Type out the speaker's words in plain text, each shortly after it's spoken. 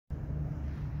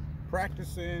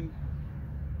practicing.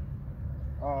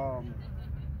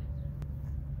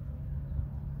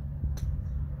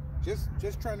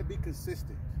 Just trying to be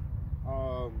consistent.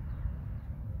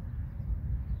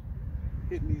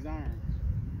 Hitting these irons,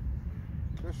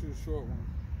 especially the short one.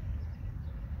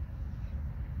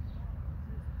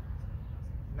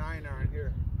 9-iron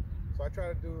here. So I try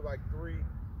to do like 3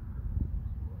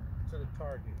 to the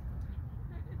target.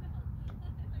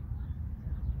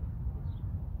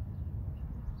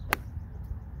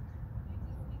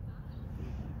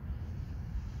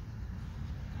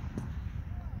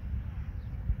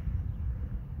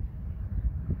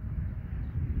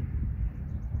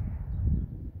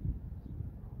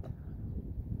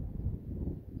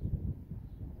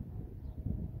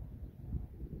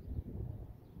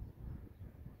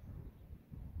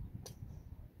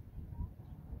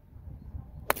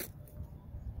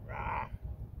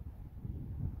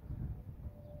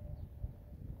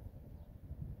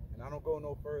 I don't go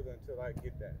no further until I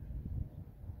get that.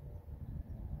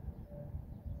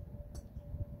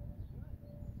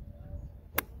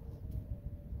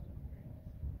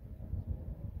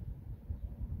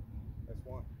 That's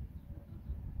one.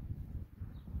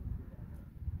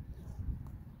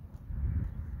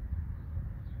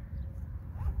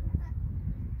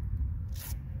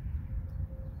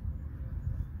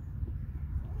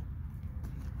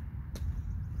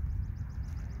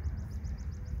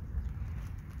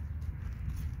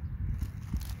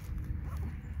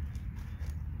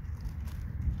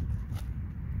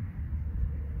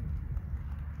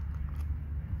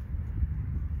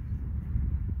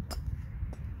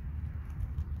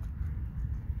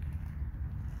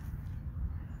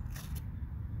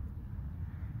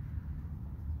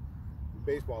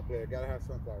 Baseball player gotta have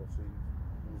sunflower seeds.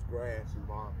 There's grass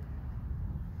involved.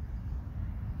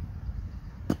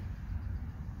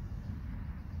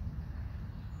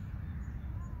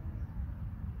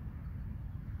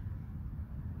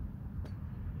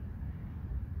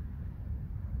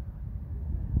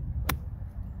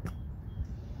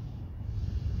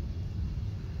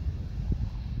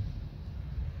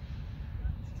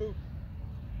 It's 2.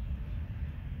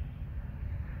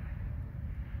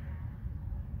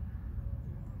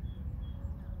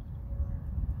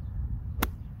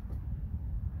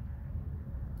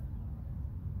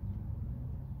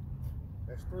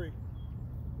 That's 3.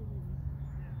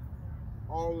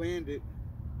 All landed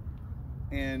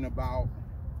in about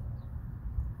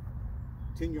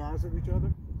 10 yards of each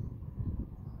other.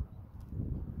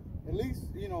 At least,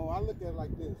 you know, I look at it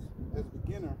like this. As a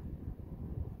beginner,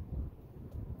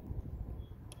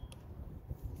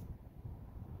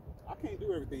 I can't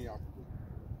do everything y'all can do.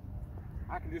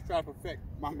 I can just try to perfect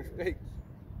my mistakes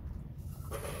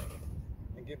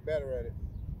and get better at it.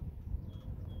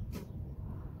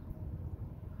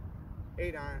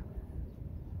 8-iron.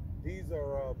 These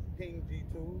are Ping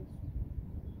G2s.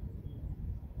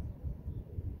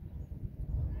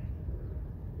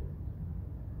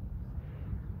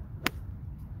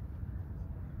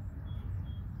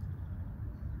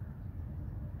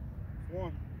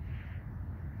 One.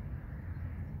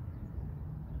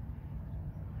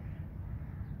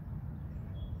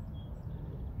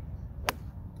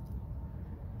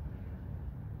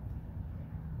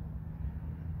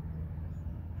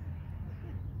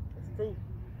 That's 2.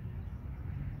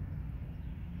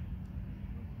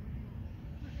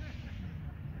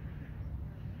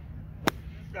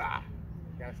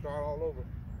 Gotta start all over.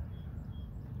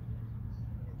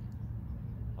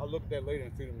 I'll look at that later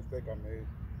and see the mistake I made.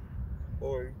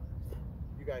 Or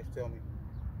you guys tell me.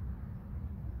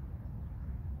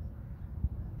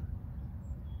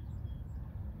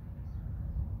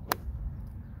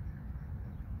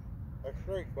 That's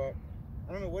straight, but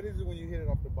I don't know, what is it when you hit it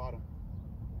off the bottom?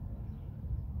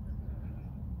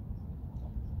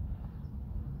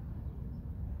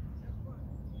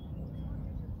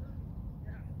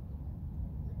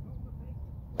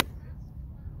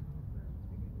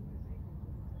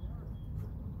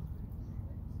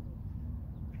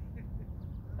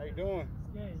 How you doing?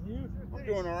 Yeah, you? I'm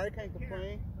doing all right. Can't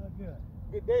complain. Oh, good.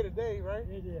 Good day today, right?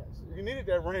 It is. You needed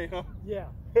that rain, huh? Yeah.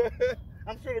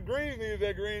 I'm sure the greens needed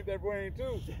that rain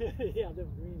too. Yeah,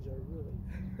 them greens are really.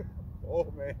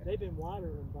 Oh man. They've been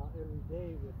watering them about every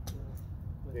day with,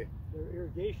 but Yeah. their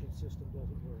irrigation system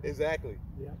doesn't work. Exactly.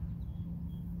 Yeah.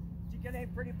 Did you get any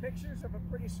pretty pictures of a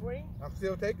pretty swing? I'm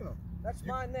still taking them. That's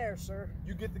mine there, sir.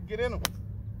 You get to get in them.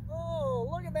 Oh,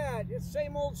 look at that. It's the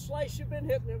same old slice you've been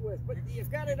hitting it with, but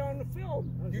you've got it on the film.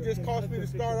 You just caused me to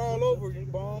start all over, you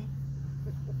bum.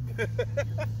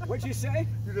 What'd you say?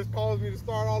 You just caused me to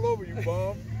start all over, you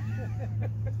bum.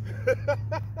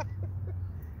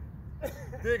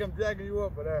 Dig, I'm jacking you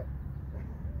up for that.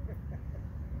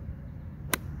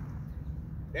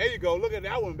 There you go. Look at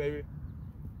that one, baby.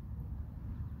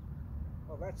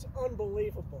 Oh, that's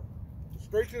unbelievable.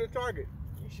 Straight to the target.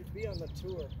 You should be on the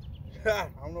tour. I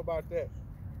don't know about that.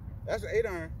 That's an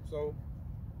 8-iron, so.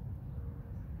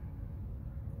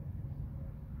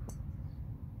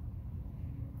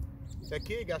 That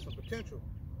kid got some potential.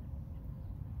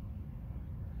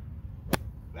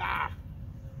 Ah!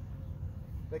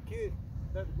 That kid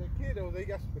though, they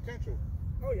got some potential.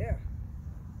 Oh yeah.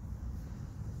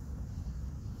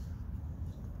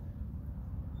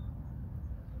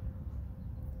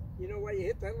 You know why you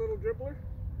hit that little dribbler?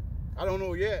 I don't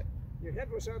know yet. Your head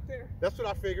was out there. That's what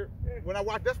I figured. Yeah. When I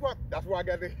watched, that's why I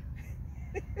got there.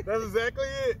 That's exactly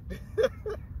it.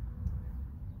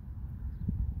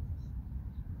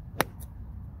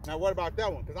 Now what about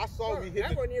that one? Because I saw you hit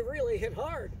that one. You really hit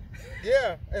hard.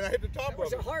 Yeah, and I hit the top That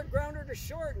was of it. a hard grounder to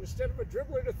short instead of a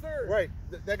dribbler to third. Right.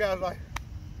 That guy's like.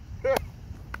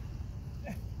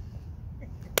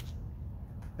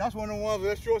 That's one of the ones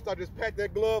where that shortstop just packed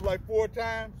that glove like 4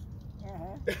 times.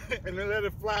 And then let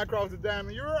it fly across the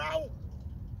diamond. You're out.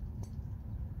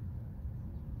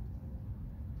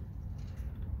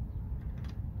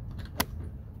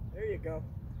 There you go.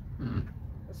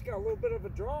 That's got a little bit of a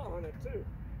draw on it too.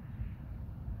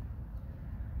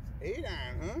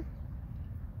 8-iron, huh?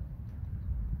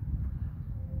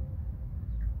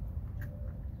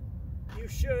 You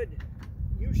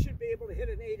should be able to hit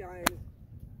an 8-iron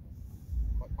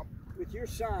with your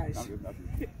size.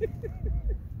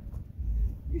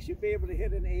 You should be able to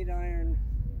hit an 8-iron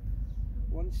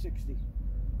 160.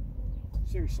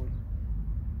 Seriously.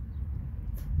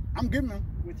 I'm giving them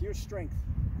with your strength.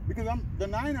 because the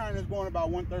 9-iron is going about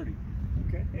 130.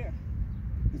 Okay. Yeah.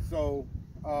 And so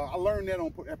I learned that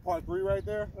at part 3 right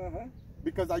there.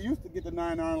 Because I used to get the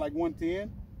 9-iron like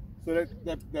 110. So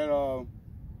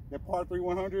that part 3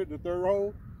 100, the 3rd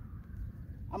hole,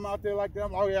 I'm out there like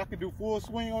that. Oh yeah, I can do full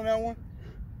swing on that one.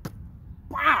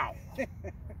 Wow!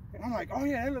 I'm like, oh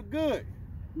yeah, that look good.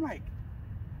 I'm like,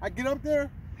 I get up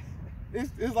there,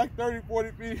 it's like 30,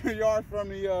 40 feet yards from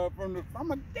the I'm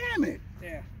like, damn it.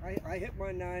 Yeah, I hit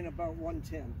my 9 about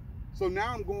 110. So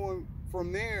now I'm going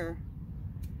from there.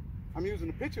 I'm using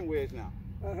the pitching wedge now.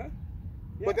 Yeah.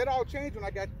 But that all changed when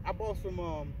I bought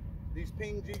some these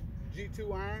Ping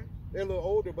G2 irons. They're a little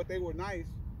older, but they were nice.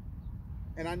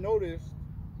 And I noticed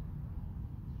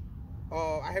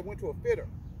I had went to a fitter,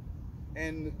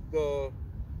 and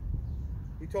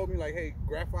he told me like, hey,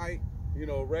 graphite, you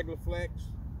know, regular flex.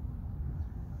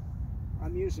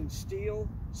 I'm using steel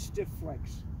stiff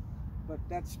flex, but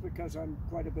that's because I'm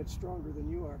quite a bit stronger than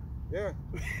you are. Yeah.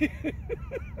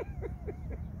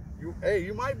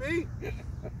 You might be.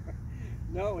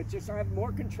 No, it's just I have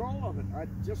more control of it. I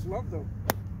just love them.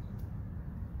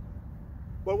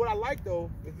 But what I like though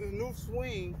is this new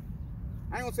swing.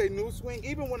 I ain't gonna say new swing.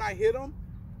 Even when I hit them,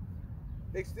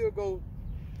 they still go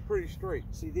pretty straight.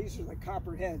 See, these are the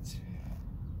copper heads.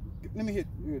 Let me hit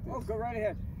this. Oh, go right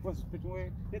ahead. What's this pitching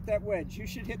wedge? Hit that wedge. You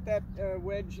should hit that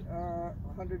wedge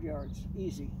 100 yards.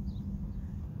 Easy.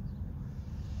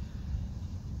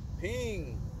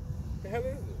 Ping. What the hell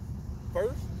is it?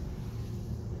 First?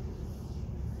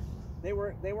 They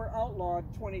were outlawed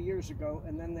 20 years ago,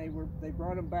 and then they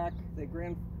brought them back. They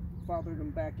grandfathered them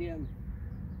back in,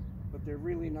 but they're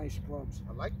really nice clubs.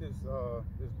 I like this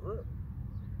grip.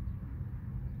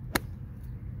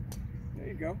 There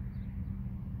you go.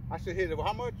 I should hit it.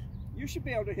 How much? You should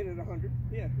be able to hit it 100.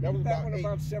 Yeah, that was that about one 8.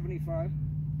 about 75.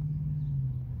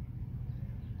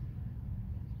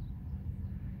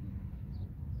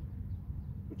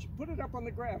 But you put it up on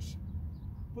the grass.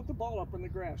 Put the ball up on the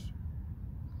grass.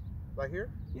 Like here?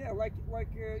 Yeah, like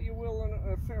you will in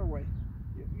a fairway.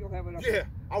 You'll have it up. Yeah,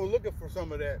 I was looking for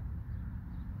some of that.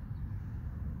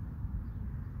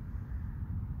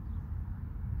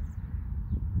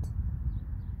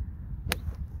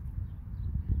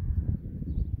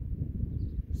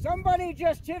 Somebody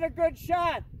just hit a good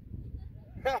shot.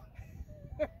 I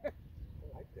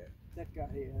like that. That guy,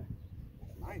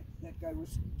 Nice. that guy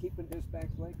was keeping his back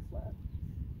leg flat,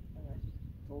 and I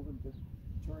told him to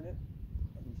turn it,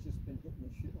 and he's just been hitting the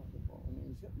shit out of the ball. I mean,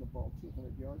 he's hitting the ball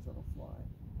 200 yards on a fly.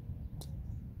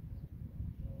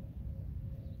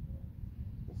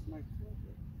 That's nice.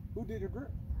 Who did your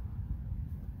grip?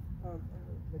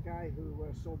 The guy who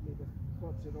sold me the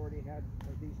clubs had already had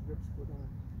these grips put on.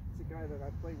 It's the guy that I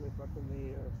play with up in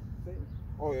the thing.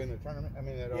 Oh, in the tournament? I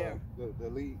mean, at Yeah. the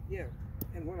league? Yeah.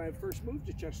 And when I first moved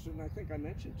to Chesterton, I think I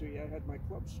mentioned to you, I had my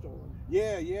clubs stolen.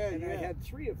 Yeah, And I had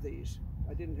 3 of these.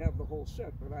 I didn't have the whole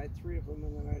set, but I had 3 of them,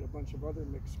 and then I had a bunch of other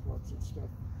mixed clubs and stuff.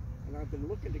 And I've been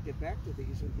looking to get back to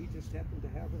these, and he just happened to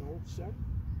have an old set.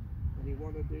 and he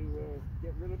wanted to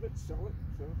get rid of it, sell it.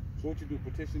 So what you do?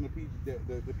 Petition the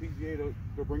PGA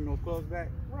to bring those clubs back?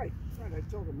 Right. I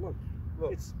told him, look,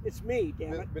 it's me,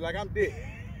 damn it. Be like, I'm Dick.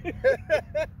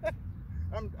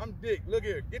 I'm Dick. Look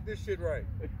here, get this shit right.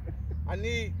 I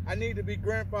need to be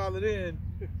grandfathered in.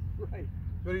 Right.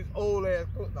 For these old ass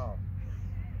clubs. No.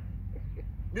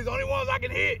 These are the only ones I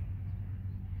can hit.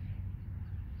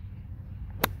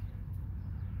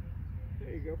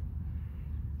 There you go.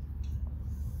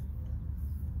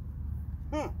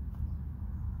 Huh.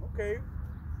 Okay.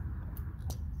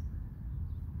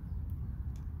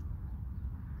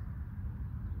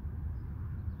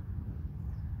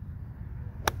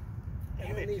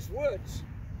 And in these woods,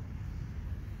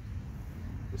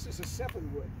 this is a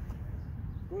 7 wood.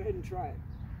 Go ahead and try it.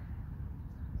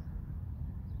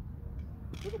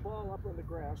 Put a ball up on the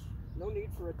grass. No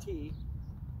need for a tee.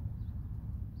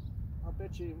 I'll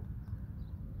bet you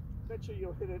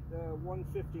you'll hit it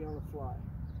 150 on the fly.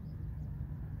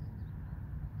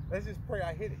 Let's just pray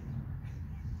I hit it.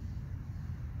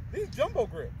 These jumbo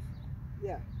grips.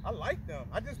 Yeah. I like them.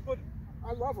 I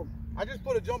love them. I just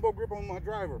put a jumbo grip on my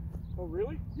driver. Oh,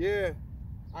 really? Yeah.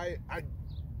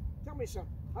 Tell me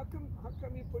something. How come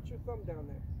you put your thumb down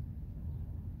there?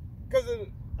 Because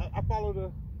I follow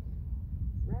the...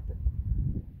 Wrap it.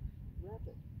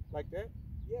 Like that?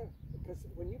 Yeah, because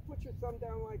when you put your thumb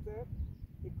down like that,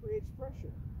 it creates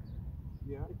pressure.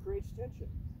 Yeah. It creates tension.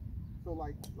 So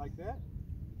like that?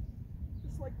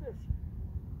 Just like this.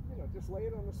 You know, just lay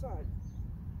it on the side.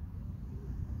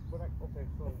 But okay,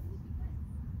 so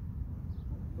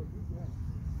you got it.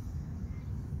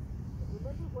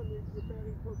 Remember when your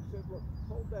batting coach said, look,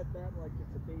 hold that bat like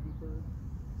it's a baby bird?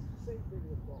 Same thing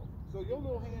with ball. So your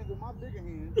little hands and my bigger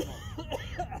hands.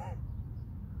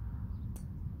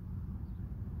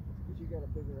 Because you got a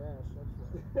bigger ass, that's why.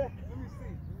 Let me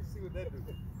see what that do.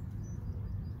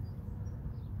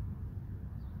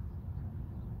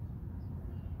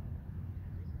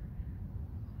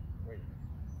 Wait.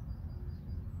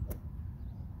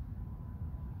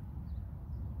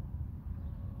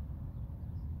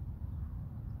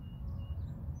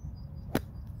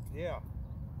 Yeah.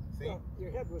 See? Well,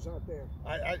 your head was out there.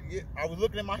 I was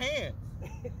looking at my hands.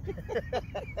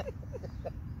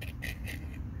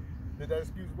 Did that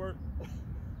excuse work?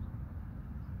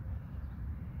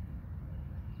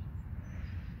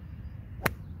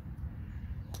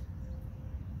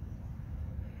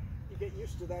 You get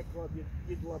used to that club,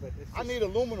 you'd love it. I need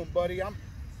aluminum, buddy. I'm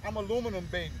aluminum,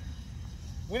 baby.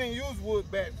 We didn't use wood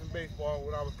bats in baseball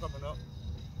when I was coming up.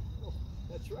 Oh,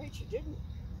 that's right, you didn't.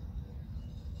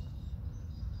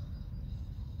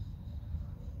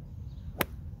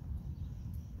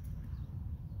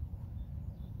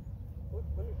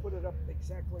 Let me put it up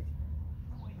exactly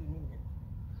the way you need it.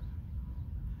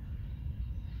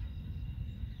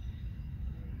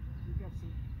 You got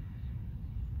some.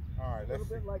 All right, A little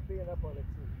bit like being up on a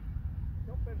tee.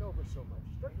 Don't bend over so much.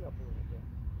 Straighten up a little bit.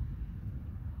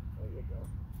 There you go.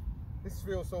 This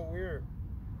feels so weird.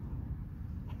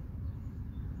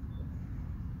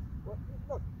 Well,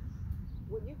 look,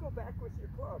 when you go back with your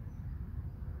club,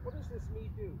 what does this knee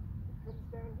do? It comes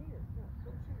down here. No, it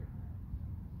comes here.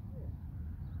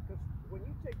 Because when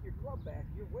you take your club back,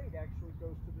 your weight actually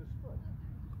goes to this foot.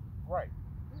 Right.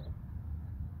 Yeah.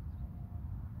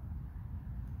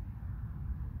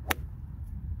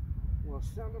 Well,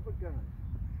 son of a gun.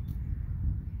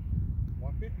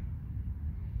 150.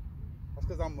 That's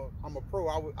because I'm a pro.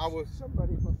 I was.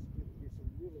 Somebody must have given you some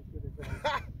really good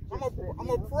advice. I'm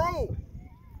a pro.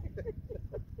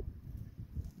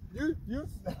 you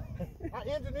I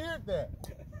engineered that.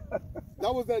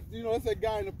 That was that, you know, that's that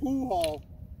guy in the pool hall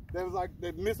that was like,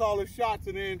 that missed all his shots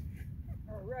and then.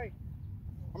 All right.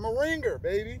 I'm a ringer,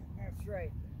 baby. That's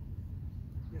right.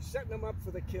 You're setting them up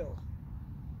for the kill.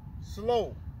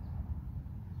 Slow.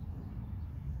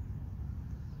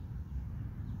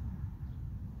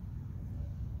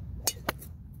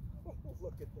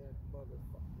 Look at that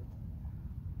motherfucker.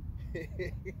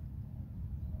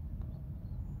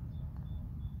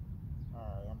 All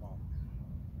right, I'm on.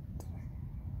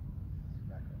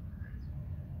 Back up.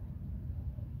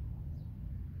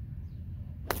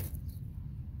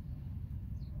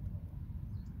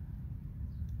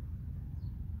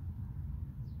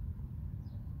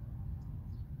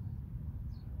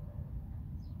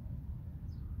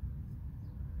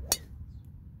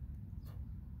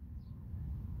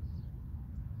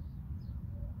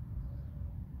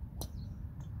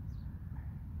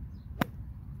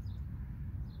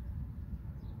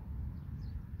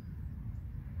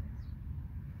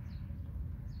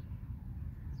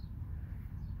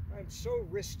 I'm so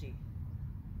wristy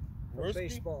for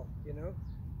baseball, you know?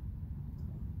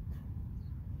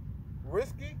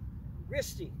 Risky?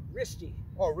 Wristy.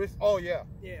 Oh, wrist. Oh, yeah.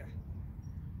 Yeah.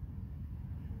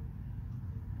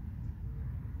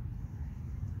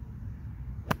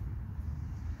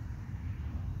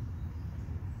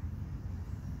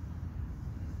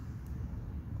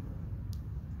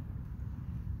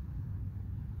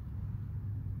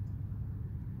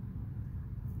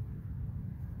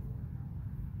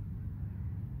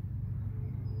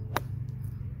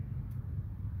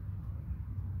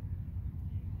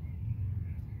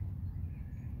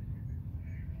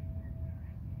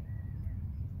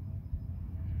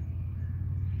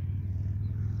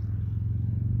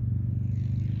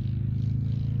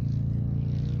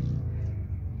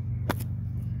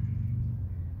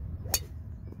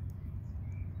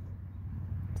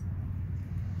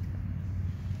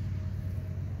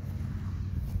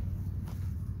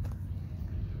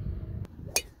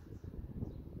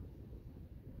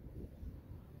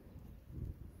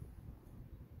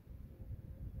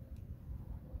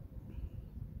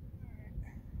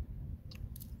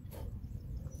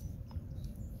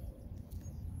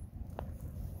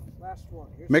 Last one.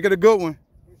 Make it a good one.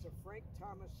 Here's a Frank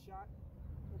Thomas shot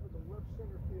over the left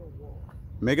center field wall.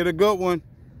 Make it a good one.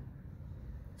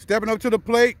 Stepping up to the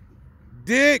plate,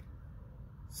 Dick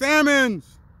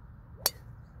Salmons.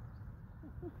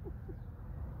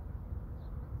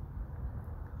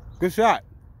 Good shot.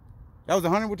 That was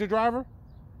 100 with the driver?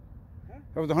 Huh?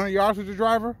 That was 100 yards with the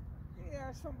driver?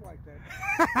 Yeah, something like that.